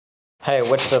Hey,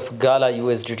 what's up Gala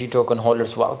USDT token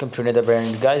holders, welcome to another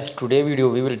brand. Guys, today video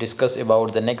we will discuss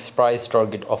about the next price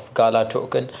target of Gala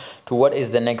token. To what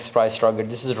is the next price target?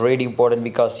 This is really important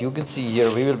because you can see here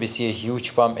we will be see a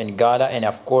huge pump in Gala, and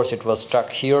of course it was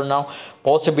stuck here. Now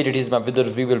possibilities, my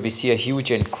brothers, we will be see a huge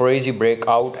and crazy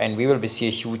breakout, and we will be see a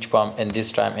huge pump in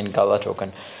this time in Gala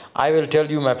token. I will tell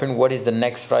you, my friend, what is the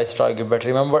next price target. But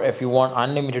remember, if you want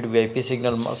unlimited VIP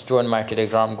signal, must join my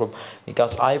Telegram group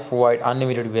because I provide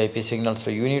unlimited VIP signal.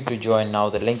 So you need to join now.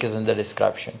 The link is in the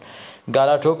description.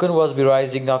 Gala token was be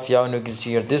rising up. Yeah, and you can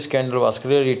see here this candle was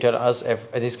clearly tell us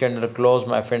if this candle close,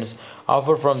 my friends,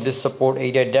 offer from this support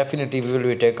area, definitely we will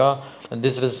be take a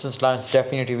this resistance lines,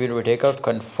 definitely we will be take a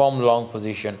confirm long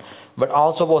position. But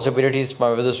also possibilities,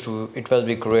 my brothers, to it will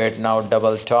be create now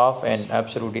double top and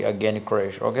absolutely again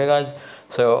crash. Okay guys,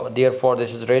 so therefore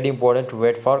this is really important to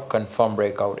wait for confirm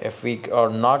breakout. If we are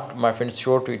not, my friends,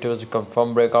 sure to it was a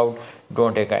confirm breakout,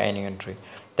 don't take any entry.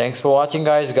 Thanks for watching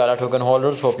guys. Gala token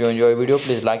holders, hope you enjoy video.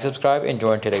 Please like, subscribe and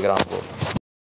join Telegram group.